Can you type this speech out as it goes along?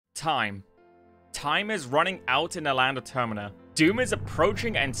Time. Time is running out in the land of Termina. Doom is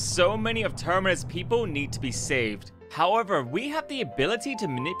approaching and so many of Termina's people need to be saved. However, we have the ability to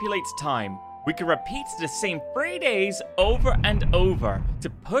manipulate time. We can repeat the same 3 days over and over to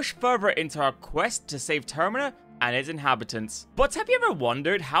push further into our quest to save Termina and its inhabitants. But have you ever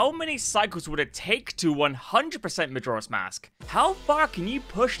wondered how many cycles would it take to 100% Majora's Mask? How far can you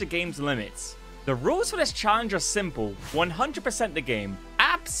push the game's limits? The rules for this challenge are simple: 100% the game.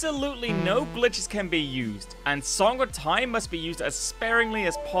 Absolutely no glitches can be used, and Song of Time must be used as sparingly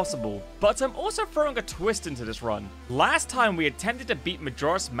as possible. But I'm also throwing a twist into this run. Last time we attempted to beat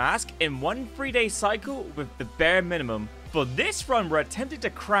Majora's Mask in one 3-day cycle with the bare minimum. For this run, we're attempting to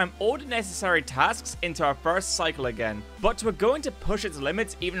cram all the necessary tasks into our first cycle again, but we're going to push its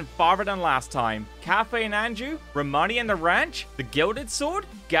limits even farther than last time. Cafe and Anju, Romani and the Ranch, the Gilded Sword,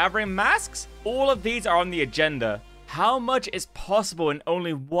 Gathering Masks, all of these are on the agenda. How much is possible in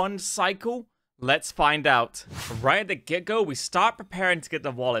only one cycle? Let's find out. Right at the get-go, we start preparing to get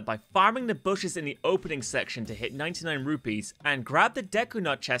the wallet by farming the bushes in the opening section to hit 99 rupees and grab the Deku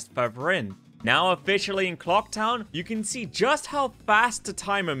Nut chest further in. Now officially in Clocktown, you can see just how fast the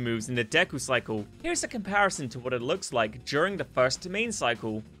timer moves in the Deku cycle. Here's a comparison to what it looks like during the first to main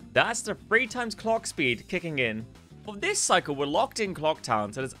cycle. That's the 3 times clock speed kicking in. For this cycle, we're locked in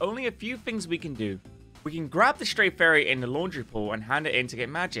Clocktown, so there's only a few things we can do. We can grab the stray fairy in the laundry pool and hand it in to get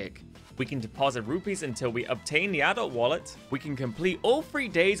magic. We can deposit rupees until we obtain the adult wallet. We can complete all 3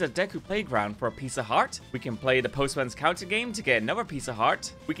 days of Deku Playground for a piece of heart. We can play the Postman's Counter game to get another piece of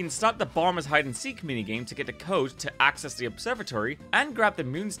heart. We can start the Bomber's Hide and Seek minigame to get the code to access the observatory, and grab the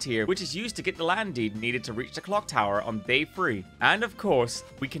Moon's Tier, which is used to get the land deed needed to reach the clock tower on day 3. And of course,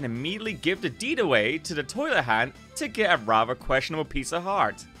 we can immediately give the deed away to the toilet hand to get a rather questionable piece of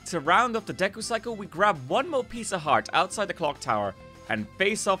heart. To round off the Deku cycle, we grab one more piece of heart outside the clock tower and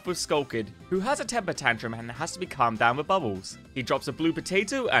face off with Skullkid, who has a temper tantrum and has to be calmed down with bubbles. He drops a blue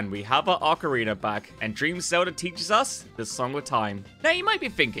potato and we have our ocarina back, and Dream Zelda teaches us the Song of Time. Now you might be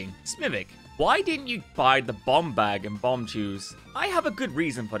thinking, Smiffic, why didn't you buy the bomb bag and bomb shoes? I have a good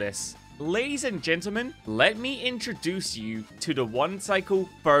reason for this. Ladies and gentlemen, let me introduce you to the One Cycle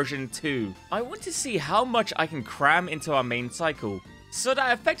version 2. I want to see how much I can cram into our main cycle, so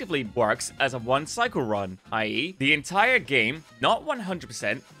that effectively works as a one cycle run, i.e. the entire game, not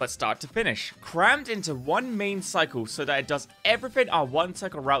 100%, but start to finish, crammed into one main cycle so that it does everything our one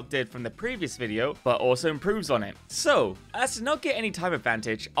cycle route did from the previous video, but also improves on it. So, as to not get any time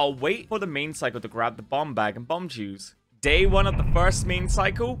advantage, I'll wait for the main cycle to grab the bomb bag and bomb shoes. Day 1 of the first main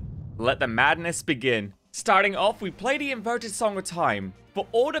cycle, let the madness begin. Starting off, we play the inverted Song of Time. For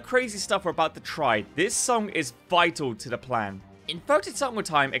all the crazy stuff we're about to try, this song is vital to the plan. Inverted Song of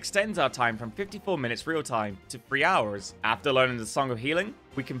Time extends our time from 54 minutes real time to 3 hours. After learning the Song of Healing,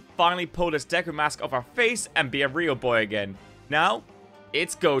 we can finally pull this Deku mask off our face and be a real boy again. Now,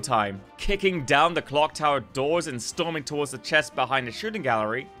 it's go time. Kicking down the clock tower doors and storming towards the chest behind the shooting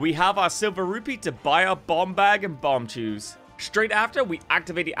gallery, we have our silver rupee to buy our bomb bag and bomb shoes. Straight after, we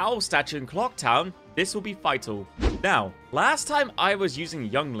activate the owl statue in Clocktown. This will be vital. Now, last time I was using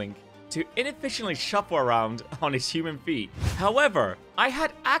Young Link to inefficiently shuffle around on his human feet. However, I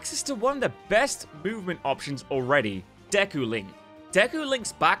had access to one of the best movement options already, Deku Link. Deku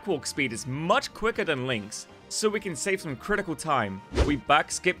Link's backwalk speed is much quicker than Link's, so we can save some critical time. We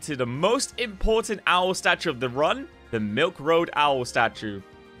back skip to the most important owl statue of the run, the Milk Road Owl statue.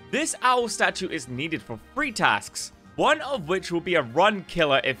 This owl statue is needed for 3 tasks, one of which will be a run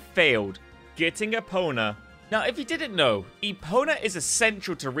killer if failed, getting Epona. Now, if you didn't know, Epona is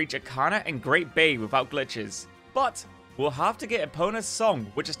essential to reach Akana and Great Bay without glitches. But we'll have to get Epona's song,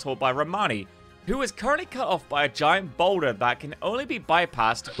 which is taught by Romani, who is currently cut off by a giant boulder that can only be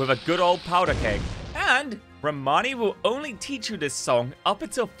bypassed with a good old powder keg. And Romani will only teach you this song up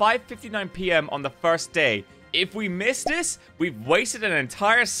until 5:59 PM on the first day. If we miss this, we've wasted an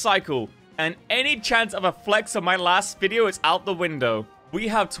entire cycle, and any chance of a flex on my last video is out the window. We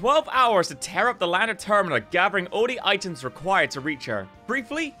have 12 hours to tear up the land of Termina, gathering all the items required to reach her.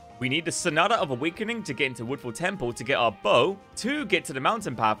 Briefly, we need the Sonata of Awakening to get into Woodfall Temple to get our bow, to get to the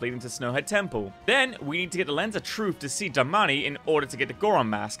mountain path leading to Snowhead Temple. Then, we need to get the Lens of Truth to see Damani in order to get the Goron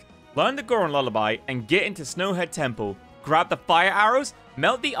mask, learn the Goron Lullaby, and get into Snowhead Temple. Grab the fire arrows,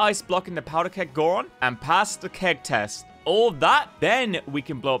 melt the ice block in the powder keg Goron, and pass the keg test. All of that, then we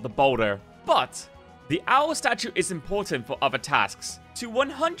can blow up the boulder. But the owl statue is important for other tasks. To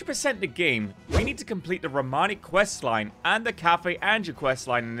 100% the game, we need to complete the Romani questline and the Cafe Anju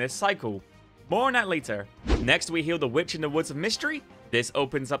questline in this cycle. More on that later. Next, we heal the Witch in the Woods of Mystery. This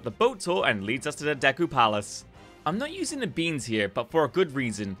opens up the boat tour and leads us to the Deku Palace. I'm not using the beans here, but for a good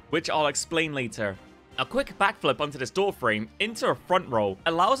reason, which I'll explain later. A quick backflip onto this door frame into a front row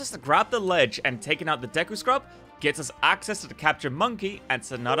allows us to grab the ledge, and taking out the Deku Scrub gets us access to the captured monkey and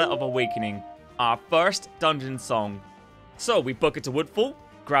Sonata of Awakening, our first dungeon song. So we book it to Woodfall,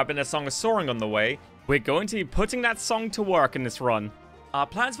 grabbing a song of Soaring on the way. We're going to be putting that song to work in this run. Our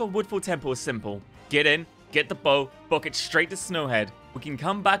plans for Woodfall Temple is simple. Get in, get the bow, book it straight to Snowhead. We can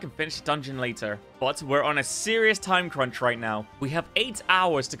come back and finish the dungeon later, but we're on a serious time crunch right now. We have 8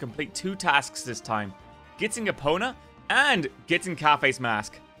 hours to complete 2 tasks this time. Getting Epona and getting Kafei's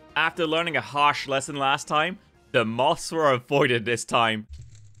mask. After learning a harsh lesson last time, the moths were avoided this time.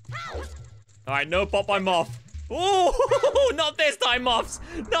 Alright, no pop by moth. Oh, not this time, moths!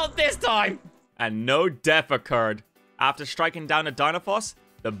 Not this time! And no death occurred. After striking down a Dynafos,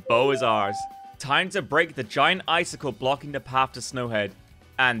 the bow is ours. Time to break the giant icicle blocking the path to Snowhead.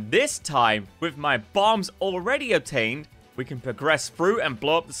 And this time, with my bombs already obtained, we can progress through and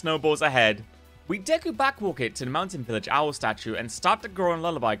blow up the snowballs ahead. We Deku backwalk it to the Mountain Village Owl statue and start the Goron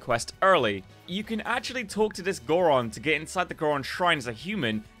Lullaby quest early. You can actually talk to this Goron to get inside the Goron Shrine as a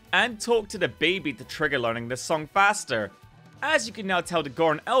human, and talk to the baby to trigger learning this song faster. As you can now tell the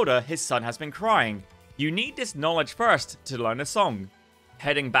Goron Elder his son has been crying. You need this knowledge first to learn the song.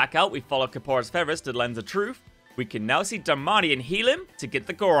 Heading back out, we follow Kapora's feathers to the Lens of Truth. We can now see Darmani and heal him to get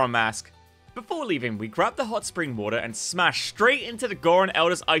the Goron mask. Before leaving, we grab the hot spring water and smash straight into the Goron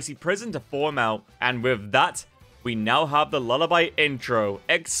Elder's icy prison to thaw him out. And with that, we now have the Lullaby intro,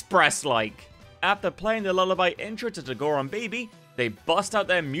 express-like. After playing the Lullaby intro to the Goron baby, they bust out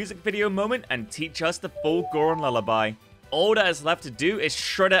their music video moment and teach us the full Goron Lullaby. All that is left to do is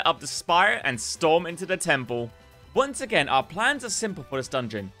shred it up the spire and storm into the temple. Once again, our plans are simple for this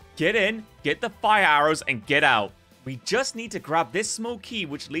dungeon. Get in, get the fire arrows, and get out. We just need to grab this small key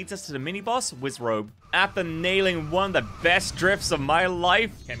which leads us to the mini-boss, Wizrobe. After nailing one of the best drifts of my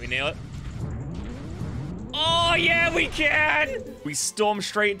life... Can we nail it? Oh yeah, we can! We storm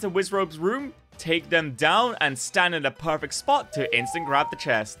straight into Wizrobe's room, take them down, and stand in the perfect spot to instant grab the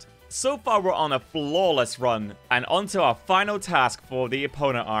chest. So far we're on a flawless run, and onto our final task for the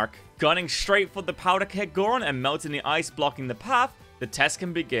Epona arc. Gunning straight for the Powder Keg Goron and melting the ice blocking the path, the test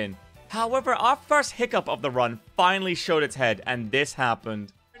can begin. However, our first hiccup of the run finally showed its head, and this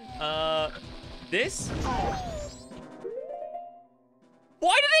happened. This?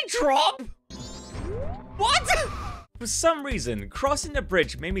 Why did it drop? What? For some reason, crossing the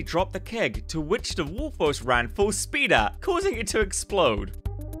bridge made me drop the keg, to which the Wolfos ran full speed at, causing it to explode.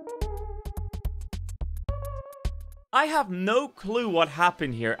 I have no clue what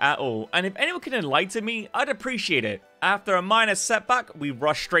happened here at all, and if anyone can enlighten me, I'd appreciate it. After a minor setback, we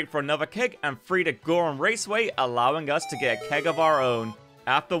rush straight for another keg and free the Goron Raceway, allowing us to get a keg of our own.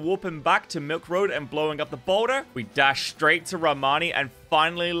 After warping back to Milk Road and blowing up the boulder, we dash straight to Ramani and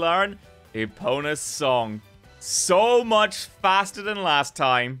finally learn Epona's song. So much faster than last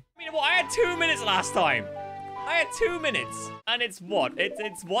time. I mean, well, I had 2 minutes last time. I had 2 minutes. And it's what?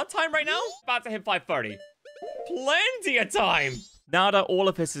 It's what time right now? About to hit 5:30. Plenty of time. Now that all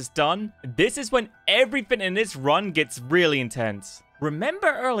of this is done, this is when everything in this run gets really intense. Remember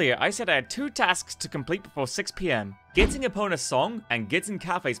earlier I said I had 2 tasks to complete before 6 PM. Getting Epona's song and getting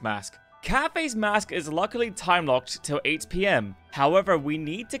Kafei's mask. Kafei's mask is luckily time locked till 8 PM. However, we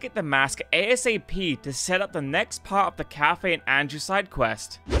need to get the mask ASAP to set up the next part of the Kafei and Andrew side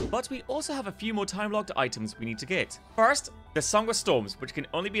quest. But we also have a few more time locked items we need to get. First, the Song of Storms, which can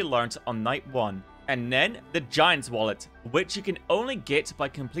only be learnt on night 1. And then the Giant's Wallet, which you can only get by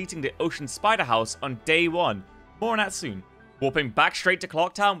completing the Ocean Spider House on day 1. More on that soon. Warping back straight to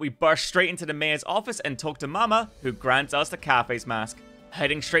Clocktown, we burst straight into the mayor's office and talk to Mama, who grants us the Kafei's mask.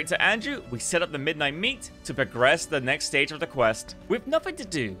 Heading straight to Andrew, we set up the Midnight Meet to progress the next stage of the quest. With nothing to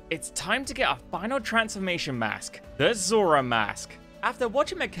do, it's time to get our final transformation mask, the Zora mask. After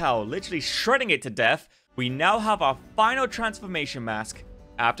watching Mikau literally shredding it to death, we now have our final transformation mask.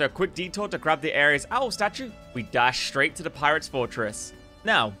 After a quick detour to grab the area's owl statue, we dash straight to the pirate's fortress.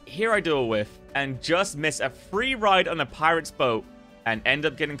 Now, here I do a whiff, and just miss a free ride on a pirate's boat, and end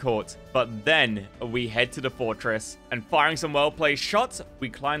up getting caught. But then, we head to the fortress, and firing some well-placed shots, we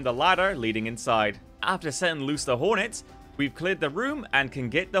climb the ladder leading inside. After setting loose the hornets, we've cleared the room and can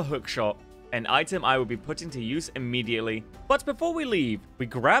get the hookshot, an item I will be putting to use immediately. But before we leave, we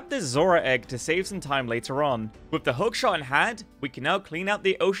grab the Zora egg to save some time later on. With the hookshot in hand, we can now clean out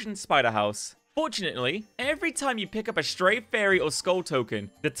the Ocean Spider House. Fortunately, every time you pick up a stray fairy or skull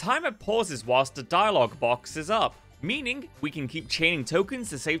token, the timer pauses whilst the dialogue box is up, meaning we can keep chaining tokens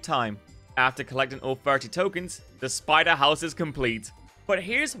to save time. After collecting all 30 tokens, the Spider House is complete. But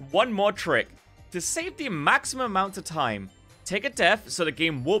here's one more trick. To save the maximum amount of time, take a death so the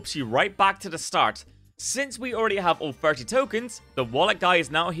game warps you right back to the start. Since we already have all 30 tokens, the wallet guy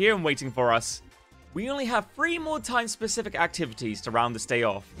is now here and waiting for us. We only have 3 more time-specific activities to round this day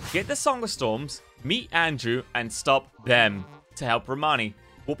off. Get the Song of Storms, meet Andrew, and stop them to help Romani.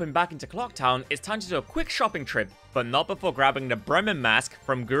 Warping back into Clocktown, it's time to do a quick shopping trip, but not before grabbing the Bremen mask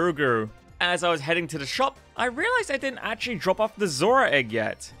from Guru Guru. As I was heading to the shop, I realized I didn't actually drop off the Zora egg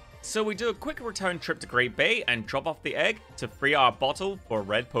yet. So we do a quick return trip to Great Bay and drop off the egg to free our bottle for a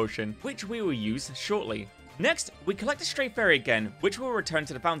red potion, which we will use shortly. Next, we collect a stray fairy again, which will return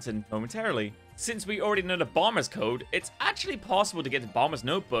to the fountain momentarily. Since we already know the Bomber's code, it's actually possible to get the Bomber's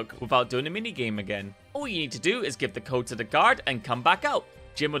notebook without doing the minigame again. All you need to do is give the code to the guard and come back out.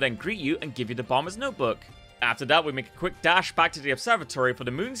 Jim will then greet you and give you the Bomber's notebook. After that, we make a quick dash back to the observatory for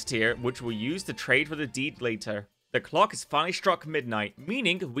the Moon's Tier, which we'll use to trade for the deed later. The clock has finally struck midnight,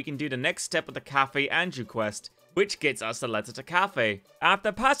 meaning we can do the next step of the Cafe Andrew quest, which gets us the letter to Cafe.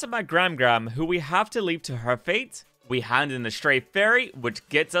 After passing by Gram, who we have to leave to her fate, we hand in the Stray Fairy, which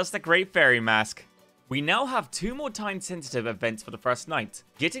gets us the Great Fairy Mask. We now have 2 more time-sensitive events for the first night,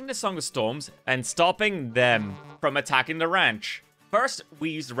 getting the Song of Storms and stopping them from attacking the ranch. First, we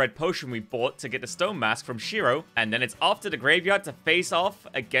use the red potion we bought to get the stone mask from Shiro, and then it's off to the graveyard to face off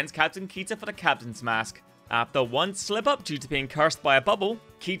against Captain Kita for the Captain's Mask. After one slip-up due to being cursed by a bubble,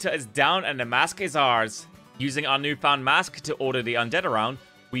 Kita is down and the mask is ours. Using our newfound mask to order the undead around,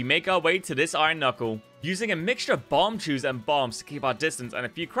 we make our way to this Iron Knuckle. Using a mixture of bomb chews and bombs to keep our distance and a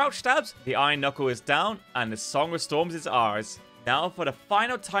few crouch stabs, the Iron Knuckle is down and the Song of Storms is ours. Now for the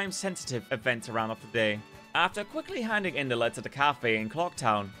final time-sensitive event to round off the day. After quickly handing in the letter to Cafe in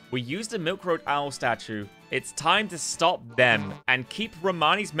Clocktown, we use the Milk Road Owl statue. It's time to stop them and keep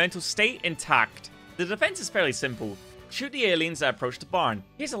Romani's mental state intact. The defense is fairly simple. Shoot the aliens that approach the barn.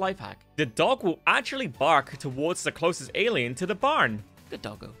 Here's a life hack. The dog will actually bark towards the closest alien to the barn. Good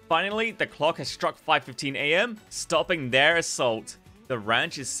doggo. Finally, the clock has struck 5:15 AM, stopping their assault. The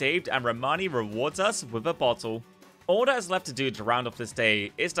ranch is saved and Romani rewards us with a bottle. All that is left to do to round off this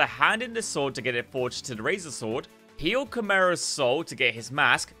day is to hand in the sword to get it forged to the Razor Sword, heal Chimero's soul to get his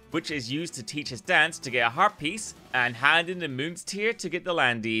mask, which is used to teach his dance to get a heart piece, and hand in the Moon's Tier to get the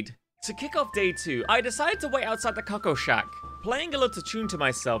land deed. To kick off day 2, I decided to wait outside the Cocoa Shack, playing a little tune to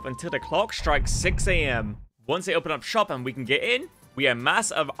myself until the clock strikes 6 AM. Once they open up shop and we can get in, we amass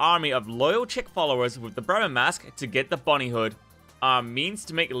an army of loyal chick followers with the Bremen mask to get the bunny hood. Our means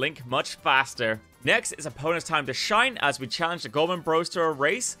to make Link much faster. Next is opponent's time to shine as we challenge the Golden Bros to a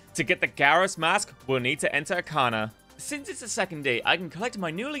race. To get the Garrus mask, we'll need to enter Arcana. Since it's the second day, I can collect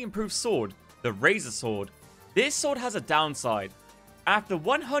my newly improved sword, the Razor Sword. This sword has a downside. After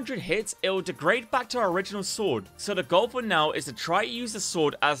 100 hits, it will degrade back to our original sword, so the goal for now is to try to use the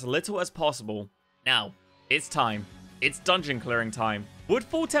sword as little as possible. Now, it's time. It's dungeon clearing time.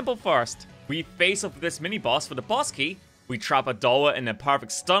 Woodfall Temple first. We face off with this mini-boss for the boss key. We trap a Dola in a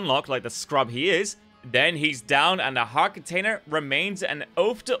perfect stun lock like the scrub he is. Then he's down and the heart container remains an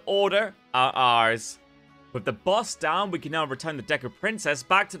oath to order are ours. With the boss down, we can now return the Deku Princess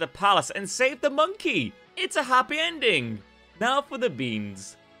back to the palace and save the monkey. It's a happy ending. Now for the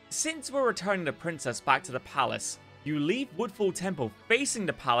beans. Since we're returning the princess back to the palace, you leave Woodfall Temple facing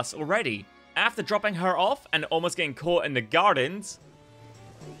the palace already. After dropping her off and almost getting caught in the gardens.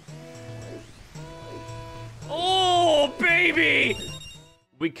 Oh, baby!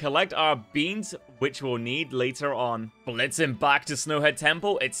 We collect our beans, which we'll need later on. Blitzing back to Snowhead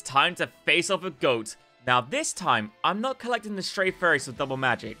Temple, it's time to face off a goat. Now this time, I'm not collecting the stray fairies with double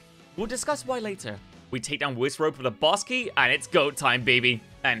magic. We'll discuss why later. We take down Wizrobe for the boss key, and it's goat time, baby.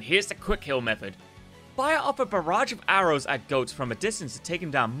 And here's the quick kill method. Fire off a barrage of arrows at goats from a distance to take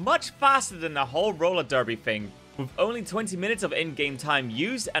him down much faster than the whole roller derby thing. With only 20 minutes of in-game time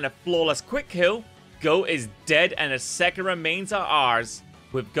used and a flawless quick kill, Goat is dead and a second remains are ours.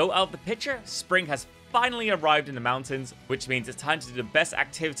 With Goat out of the picture, spring has finally arrived in the mountains, which means it's time to do the best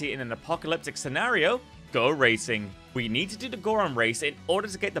activity in an apocalyptic scenario, go racing. We need to do the Goron race in order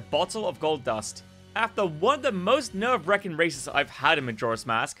to get the bottle of gold dust. After one of the most nerve-wracking races I've had in Majora's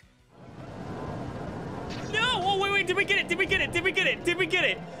Mask. No! Oh, wait, did we get it? Did we get it? Did we get it? Did we get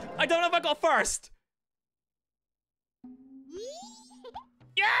it? I don't know if I got first.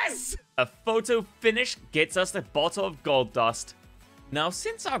 Yes! A photo finish gets us the bottle of gold dust. Now,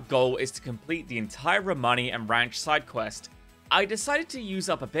 since our goal is to complete the entire Romani and Ranch side quest, I decided to use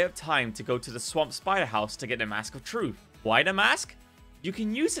up a bit of time to go to the Swamp Spider House to get the Mask of Truth. Why the mask? You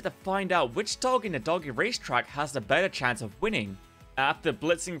can use it to find out which dog in the doggy racetrack has the better chance of winning. After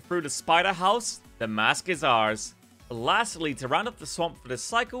blitzing through the Spider House, the mask is ours. Lastly, to round up the swamp for this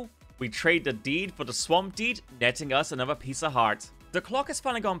cycle, We trade the deed for the swamp deed, netting us another piece of heart. The clock has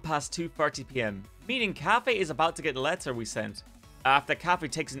finally gone past 2:30 p.m, meaning Cafe is about to get the letter we sent. After Cafe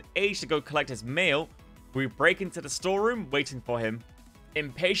takes an age to go collect his mail, we break into the storeroom waiting for him.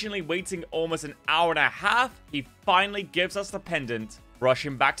 Impatiently waiting almost an hour and a half, he finally gives us the pendant.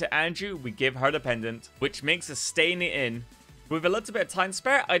 Rushing back to Andrew, we give her the pendant, which makes us stay in the inn. With a little bit of time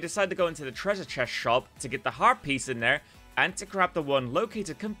spare, I decide to go into the treasure chest shop to get the heart piece in there and to grab the one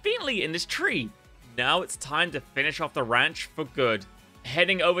located conveniently in this tree. Now it's time to finish off the ranch for good.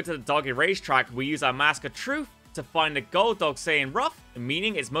 Heading over to the doggy racetrack, we use our Mask of Truth to find the gold dog saying rough,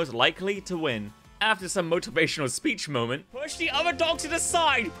 meaning it's most likely to win. After some motivational speech moment, push the other dog to the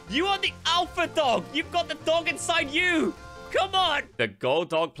side! You are the alpha dog! You've got the dog inside you! Come on! The gold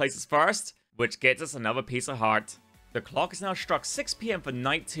dog places first, which gets us another piece of heart. The clock is now struck 6 p.m. for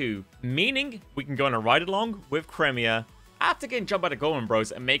night 2, meaning we can go on a ride along with Cremia. After getting jumped by the Golden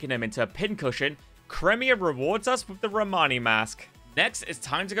Bros and making them into a pincushion, Cremia rewards us with the Romani mask. Next, it's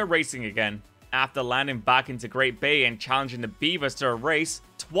time to go racing again. After landing back into Great Bay and challenging the Beavers to a race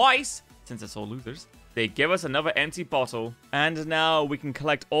twice, since it's all losers, they give us another empty bottle. And now we can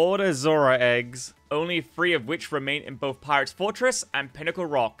collect all the Zora eggs, only 3 of which remain in both Pirate's Fortress and Pinnacle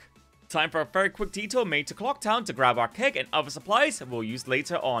Rock. Time for a very quick detour made to Clocktown to grab our keg and other supplies we'll use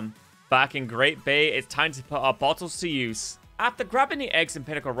later on. Back in Great Bay, it's time to put our bottles to use. After grabbing the eggs in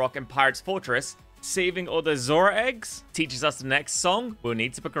Pinnacle Rock and Pirate's Fortress, saving all the Zora eggs teaches us the next song we'll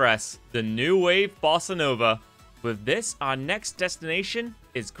need to progress, the New Wave Bossa Nova. With this, our next destination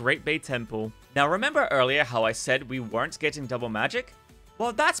is Great Bay Temple. Now remember earlier how I said we weren't getting double magic?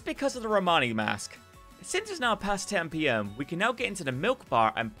 Well, that's because of the Romani mask. Since it's now past 10 p.m, we can now get into the milk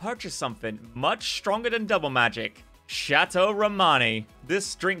bar and purchase something much stronger than double magic. Chateau Romani.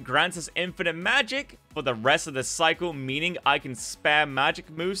 This drink grants us infinite magic for the rest of the cycle, meaning I can spare magic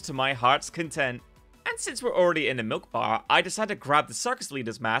moves to my heart's content. And since we're already in the milk bar, I decided to grab the circus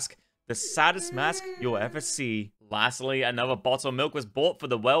leader's mask, the saddest mask you'll ever see. Lastly, another bottle of milk was bought for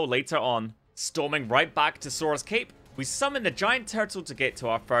the well later on. Storming right back to Sora's Cape, we summon the giant turtle to get to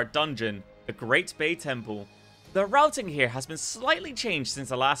our third dungeon, the Great Bay Temple. The routing here has been slightly changed since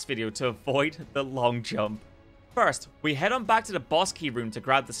the last video to avoid the long jump. First, we head on back to the boss key room to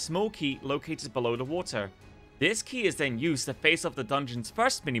grab the small key located below the water. This key is then used to face off the dungeon's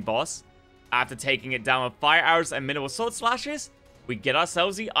first mini-boss. After taking it down with fire arrows and mineral sword slashes, we get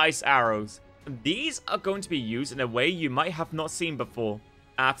ourselves the ice arrows. These are going to be used in a way you might have not seen before.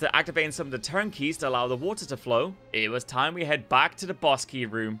 After activating some of the turn keys to allow the water to flow, it was time we head back to the boss key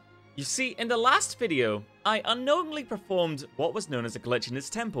room. You see, in the last video, I unknowingly performed what was known as a glitch in this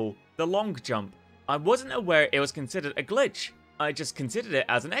temple, the long jump. I wasn't aware it was considered a glitch, I just considered it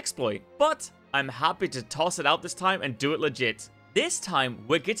as an exploit. But I'm happy to toss it out this time and do it legit. This time,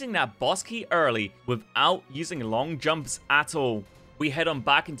 we're getting that boss key early without using long jumps at all. We head on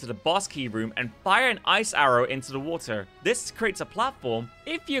back into the boss key room and fire an ice arrow into the water. This creates a platform.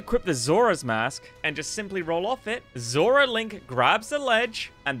 If you equip the Zora's mask and just simply roll off it, Zora Link grabs the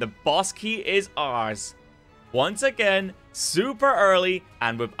ledge and the boss key is ours. Once again, super early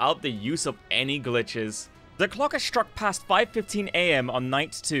and without the use of any glitches. The clock has struck past 5:15 a.m. on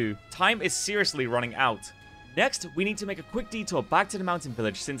night 2. Time is seriously running out. Next, we need to make a quick detour back to the mountain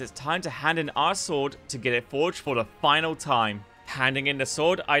village since it's time to hand in our sword to get it forged for the final time. Handing in the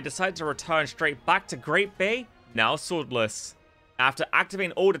sword, I decide to return straight back to Great Bay, now swordless. After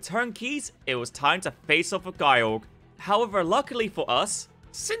activating all the turn keys, it was time to face off with Gyog. However, luckily for us,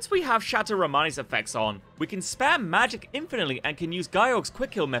 since we have Chateau Romani's effects on, we can spam magic infinitely and can use Gyog's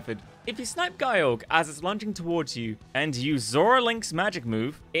quick kill method. If you snipe Gyog as it's lunging towards you and use Zora Link's magic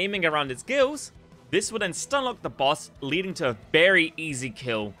move, aiming around its gills, this will then stunlock the boss, leading to a very easy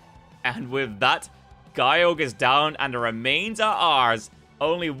kill. And with that, Gyog is down and the remains are ours.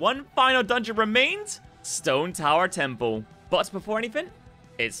 Only one final dungeon remains, Stone Tower Temple. But before anything,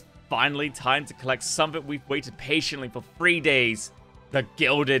 it's finally time to collect something we've waited patiently for 3 days. The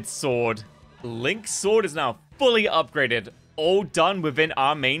Gilded Sword. Link's sword is now fully upgraded, all done within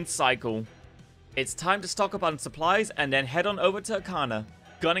our main cycle. It's time to stock up on supplies and then head on over to Akana.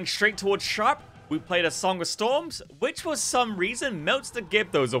 Gunning straight towards Sharp, we played a Song of Storms, which for some reason melts the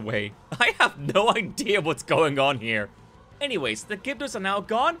Gyptos away. I have no idea what's going on here. Anyways, the Gyptos are now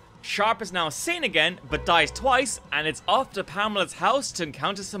gone, Sharp is now sane again, but dies twice, and it's off to Pamela's house to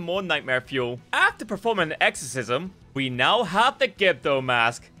encounter some more nightmare fuel. After performing an exorcism, we now have the Gypto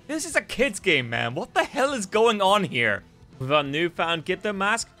mask. This is a kid's game, man. What the hell is going on here? With our newfound Gypto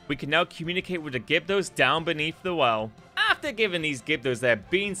mask, we can now communicate with the Gyptos down beneath the well. After giving these Gyptos their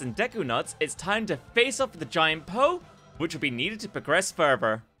beans and Deku Nuts, it's time to face off with the giant Poe, which will be needed to progress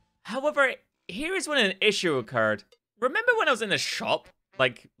further. However, here is when an issue occurred. Remember when I was in the shop?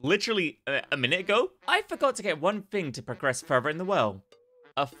 Like, literally a minute ago? I forgot to get one thing to progress further in the well.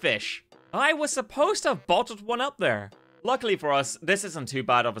 A fish. I was supposed to have bottled one up there. Luckily for us, this isn't too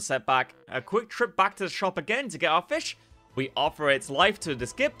bad of a setback. A quick trip back to the shop again to get our fish. We offer its life to the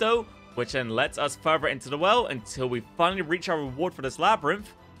Skipto, which then lets us further into the well until we finally reach our reward for this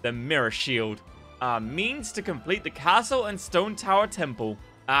labyrinth, the Mirror Shield. Our means to complete the castle and stone tower temple.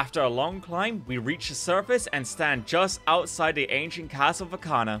 After a long climb, we reach the surface and stand just outside the ancient castle of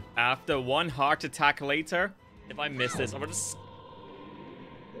Akana. After one heart attack later, if I miss this, I'm gonna just...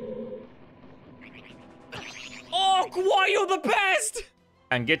 Oh, Gwai, you're the best!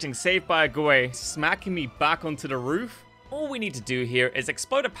 And getting saved by a Gwai, smacking me back onto the roof. All we need to do here is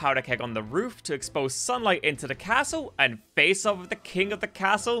explode a powder keg on the roof to expose sunlight into the castle and face off with the king of the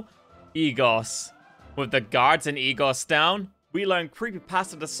castle, Egos. With the guards and Egos down, we learn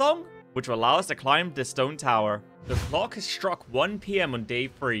creepypasta the song, which will allow us to climb the stone tower. The clock has struck 1 PM on day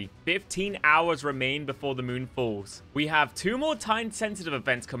 3. 15 hours remain before the moon falls. We have 2 more time-sensitive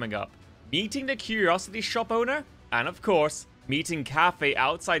events coming up. Meeting the Curiosity Shop owner, and of course, meeting Cafe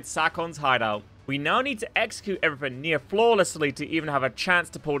outside Sakon's hideout. We now need to execute everything near flawlessly to even have a chance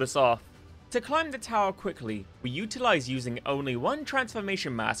to pull this off. To climb the tower quickly, we utilize using only 1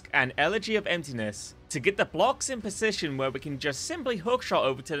 transformation mask and Elegy of Emptiness to get the blocks in position where we can just simply hookshot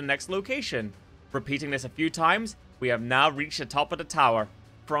over to the next location. Repeating this a few times, we have now reached the top of the tower.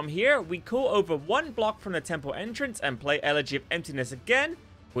 From here, we call over 1 block from the temple entrance and play Elegy of Emptiness again,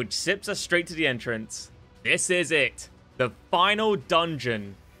 which zips us straight to the entrance. This is it, the final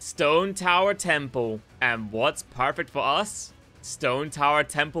dungeon, Stone Tower Temple. And what's perfect for us? Stone Tower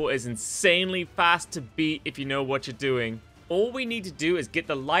Temple is insanely fast to beat if you know what you're doing. All we need to do is get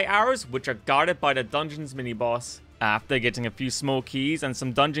the light arrows, which are guarded by the dungeon's mini-boss. After getting a few small keys and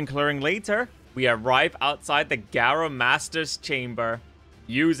some dungeon clearing later, we arrive outside the Garo Master's chamber.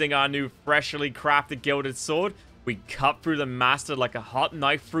 Using our new freshly crafted gilded sword, we cut through the master like a hot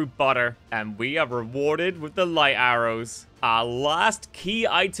knife through butter, and we are rewarded with the light arrows. Our last key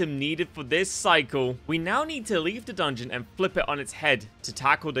item needed for this cycle. We now need to leave the dungeon and flip it on its head to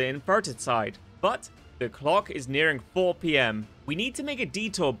tackle the inverted side. But the clock is nearing 4 PM. We need to make a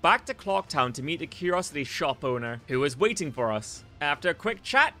detour back to Clocktown to meet the Curiosity Shop owner, who is waiting for us. After a quick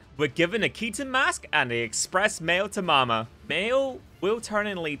chat, we're given a Keaton mask and the express mail to Mama. Mail will turn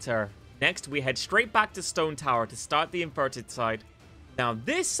in later. Next, we head straight back to Stone Tower to start the inverted side. Now,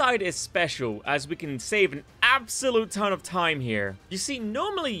 this side is special, as we can save an absolute ton of time here. You see,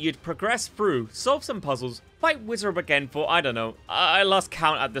 normally you'd progress through, solve some puzzles, fight Wizard again for, I don't know, I lost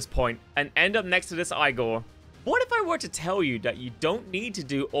count at this point, and end up next to this Igor. What if I were to tell you that you don't need to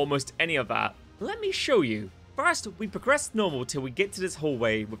do almost any of that? Let me show you. First, we progress normal till we get to this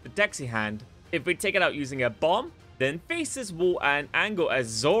hallway with the Dexy hand. If we take it out using a bomb, then face this wall and angle a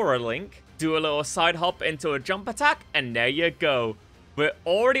Zora Link, do a little side hop into a jump attack, and there you go. We're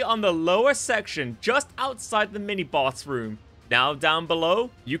already on the lower section, just outside the mini-boss room. Now down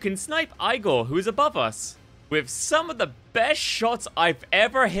below, you can snipe Igor, who is above us. With some of the best shots I've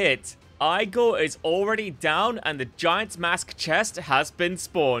ever hit, Igor is already down and the Giant's Mask chest has been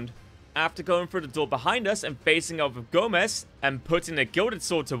spawned. After going through the door behind us and facing off with Gomez and putting the Gilded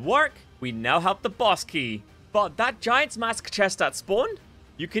Sword to work, we now have the boss key. But that Giant's Mask chest that spawned,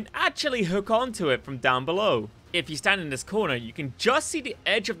 you can actually hook onto it from down below. If you stand in this corner, you can just see the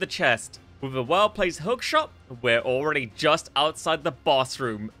edge of the chest. With a well-placed hookshot, we're already just outside the boss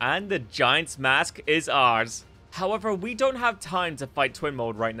room, and the Giant's Mask is ours. However, we don't have time to fight Twin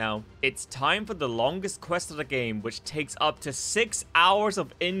Mode right now. It's time for the longest quest of the game, which takes up to 6 hours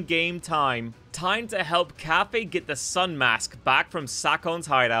of in-game time. Time to help Cafe get the Sun Mask back from Sakon's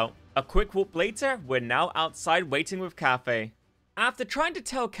hideout. A quick whoop later, we're now outside waiting with Cafe. After trying to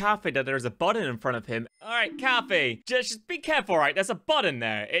tell Cafe that there's a button in front of him, alright Cafe, just be careful, right? There's a button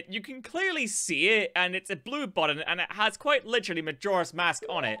there. You can clearly see it, and it's a blue button, and it has quite literally Majora's Mask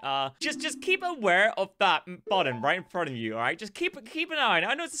on it. Just keep aware of that button right in front of you, alright? Just keep an eye on it.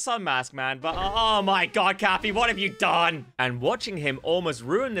 I know it's a Sun Mask, man, but oh my god, Cafe, what have you done? And watching him almost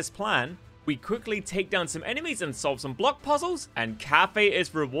ruin this plan, we quickly take down some enemies and solve some block puzzles, and Cafe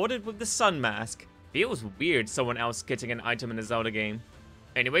is rewarded with the Sun Mask. Feels weird someone else getting an item in a Zelda game.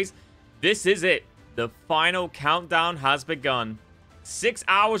 Anyways, this is it. The final countdown has begun. 6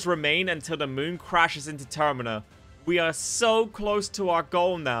 hours remain until the moon crashes into Termina. We are so close to our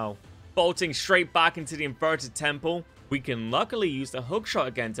goal now. Bolting straight back into the inverted temple, we can luckily use the hookshot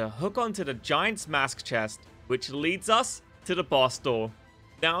again to hook onto the Giant's Mask chest, which leads us to the boss door.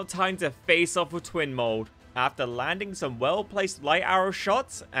 Now time to face off with Twin Mode. After landing some well-placed light arrow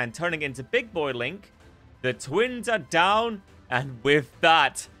shots and turning into Big Boy Link, the twins are down, and with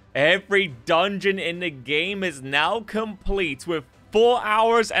that, every dungeon in the game is now complete with 4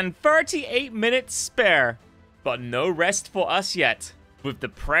 hours and 38 minutes spare. But no rest for us yet. With the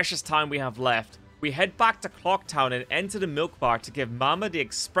precious time we have left, we head back to Clocktown and enter the milk bar to give Mama the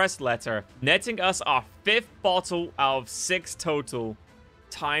express letter, netting us our 5th bottle out of 6 total.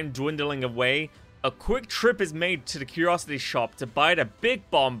 Time dwindling away, a quick trip is made to the curiosity shop to buy the big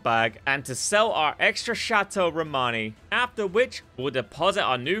bomb bag and to sell our extra Chateau Romani, after which we'll deposit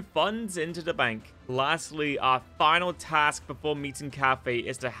our new funds into the bank. Lastly, our final task before meeting Cafe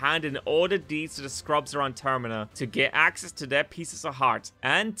is to hand in all the deeds to the scrubs around Termina to get access to their pieces of heart,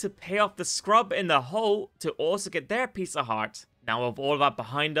 and to pay off the scrub in the hole to also get their piece of heart. Now with all that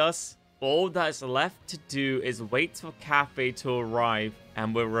behind us, all that is left to do is wait for Cafe to arrive,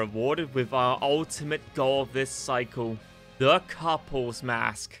 and we're rewarded with our ultimate goal of this cycle, the couples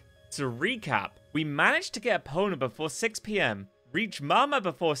mask. To recap, we managed to get Epona before 6 PM, reach Mama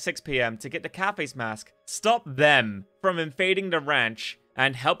before 6 PM to get the Cafe's mask, stop them from invading the ranch,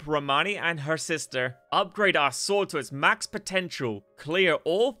 and help Romani and her sister upgrade our sword to its max potential, clear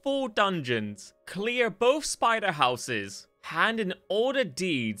all 4 dungeons, clear both spider houses, hand in all the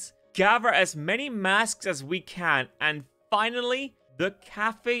deeds, gather as many masks as we can, and finally, the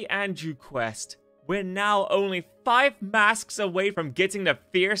Cafe Andrew quest. We're now only 5 masks away from getting the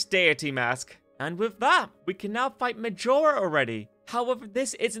Fierce Deity mask. And with that, we can now fight Majora already. However,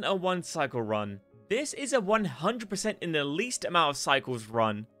 this isn't a 1-cycle run. This is a 100% in the least amount of cycles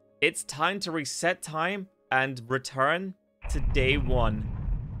run. It's time to reset time and return to day 1.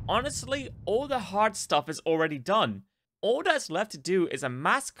 Honestly, all the hard stuff is already done. All that's left to do is a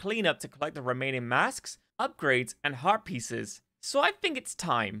mask cleanup to collect the remaining masks, upgrades, and heart pieces. So I think it's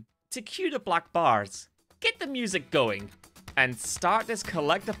time to cue the black bars, get the music going, and start this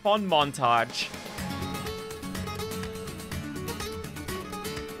collect-a-thon montage.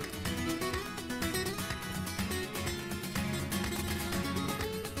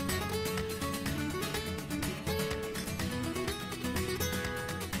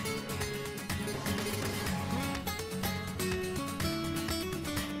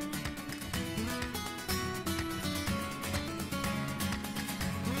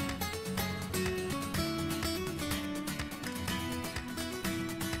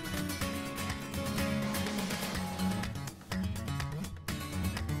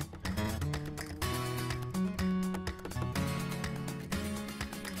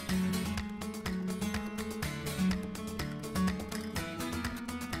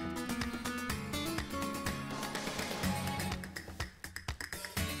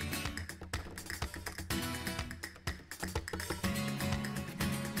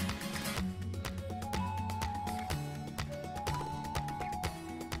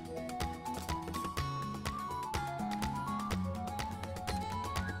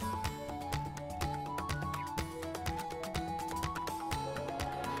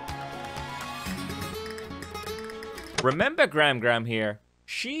 Remember Gram here.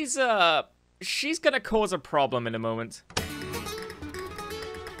 She's gonna cause a problem in a moment.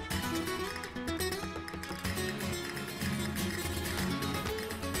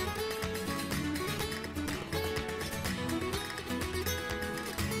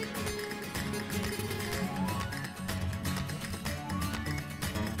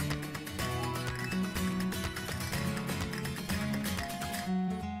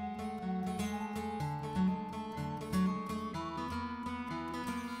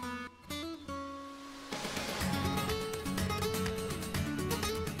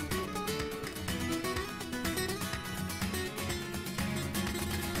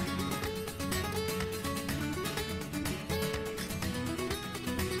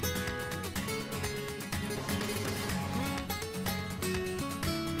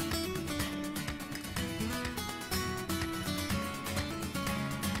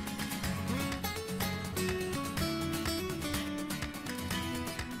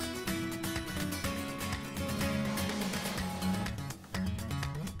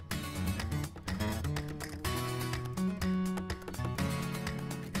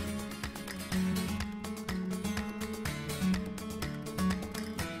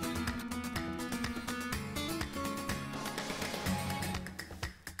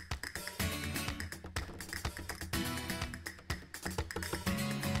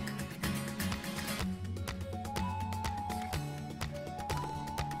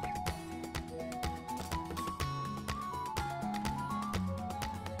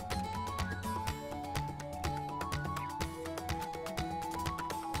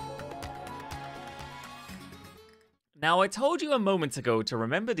 Now, I told you a moment ago to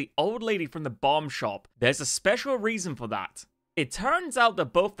remember the old lady from the bomb shop. There's a special reason for that. It turns out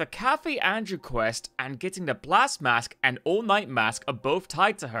that both the Cafe Andrew quest and getting the Blast Mask and All Night Mask are both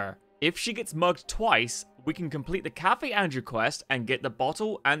tied to her. If she gets mugged twice, we can complete the Cafe Andrew quest and get the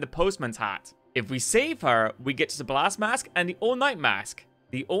bottle and the postman's hat. If we save her, we get to the Blast Mask and the All Night Mask.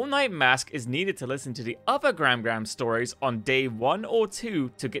 The All Night Mask is needed to listen to the other Gram stories on day 1 or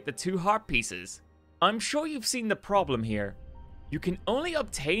 2 to get the 2 heart pieces. I'm sure you've seen the problem here. You can only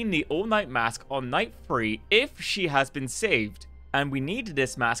obtain the All Night Mask on night 3 if she has been saved, and we need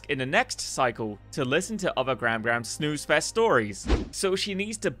this mask in the next cycle to listen to other Gram Snooze Fest stories. So she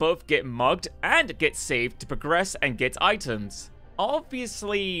needs to both get mugged and get saved to progress and get items.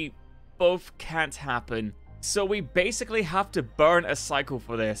 Obviously, both can't happen, so we basically have to burn a cycle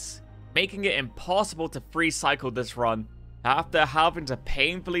for this, making it impossible to free cycle this run. After having to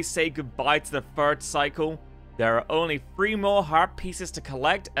painfully say goodbye to the 3rd cycle, there are only 3 more heart pieces to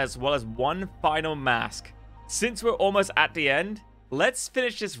collect as well as 1 final mask. Since we're almost at the end, let's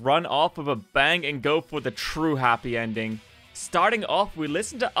finish this run off with a bang and go for the true happy ending. Starting off, we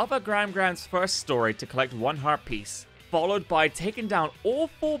listen to other Gram's first story to collect 1 heart piece, followed by taking down all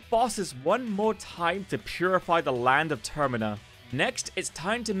 4 bosses one more time to purify the land of Termina. Next, it's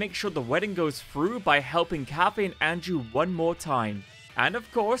time to make sure the wedding goes through by helping Cafe and Andrew one more time. And of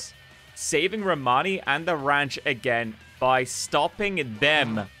course, saving Romani and the ranch again by stopping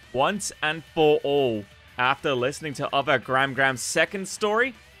them once and for all. After listening to other Gram's second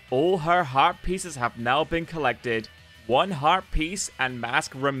story, all her heart pieces have now been collected. 1 heart piece and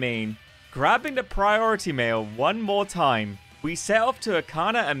mask remain. Grabbing the priority mail one more time, we set off to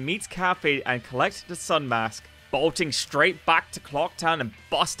Akana and meet Cafe and collect the sun mask. Bolting straight back to Clocktown and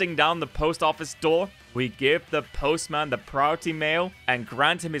busting down the post office door, we give the postman the priority mail and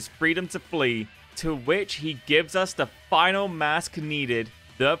grant him his freedom to flee, to which he gives us the final mask needed,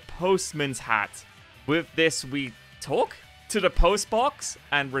 the postman's hat. With this, we talk to the post box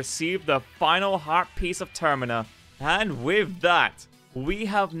and receive the final heart piece of Termina. And with that, we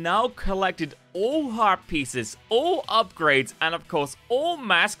have now collected all heart pieces, all upgrades, and of course all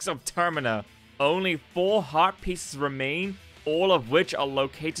masks of Termina. Only 4 heart pieces remain, all of which are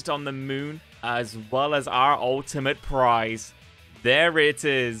located on the moon, as well as our ultimate prize. There it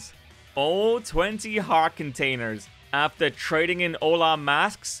is. All 20 heart containers. After trading in all our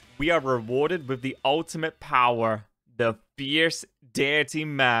masks, we are rewarded with the ultimate power, the Fierce Deity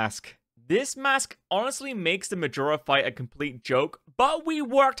Mask. This mask honestly makes the Majora fight a complete joke, but we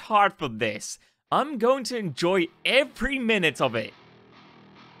worked hard for this. I'm going to enjoy every minute of it.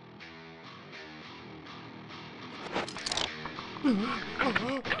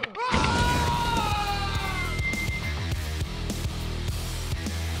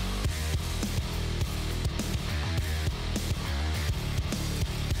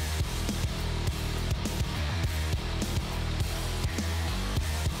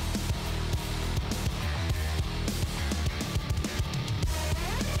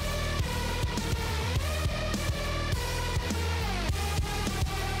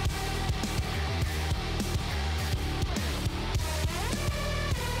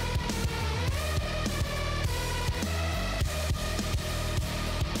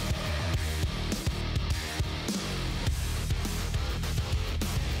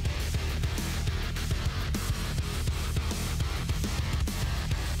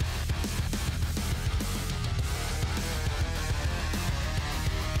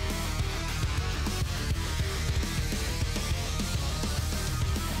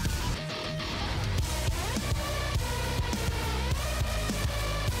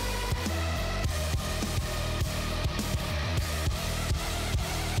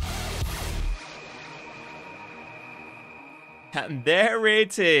 And there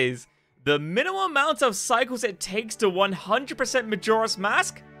it is. The minimum amount of cycles it takes to 100% Majora's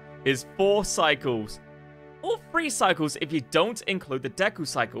Mask is 4 cycles. Or 3 cycles if you don't include the Deku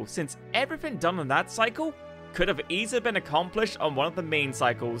cycle, since everything done on that cycle could have easily been accomplished on one of the main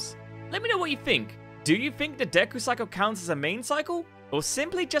cycles. Let me know what you think. Do you think the Deku cycle counts as a main cycle? Or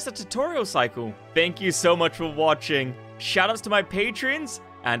simply just a tutorial cycle? Thank you so much for watching. Shoutouts to my patrons,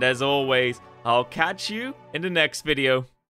 and as always, I'll catch you in the next video.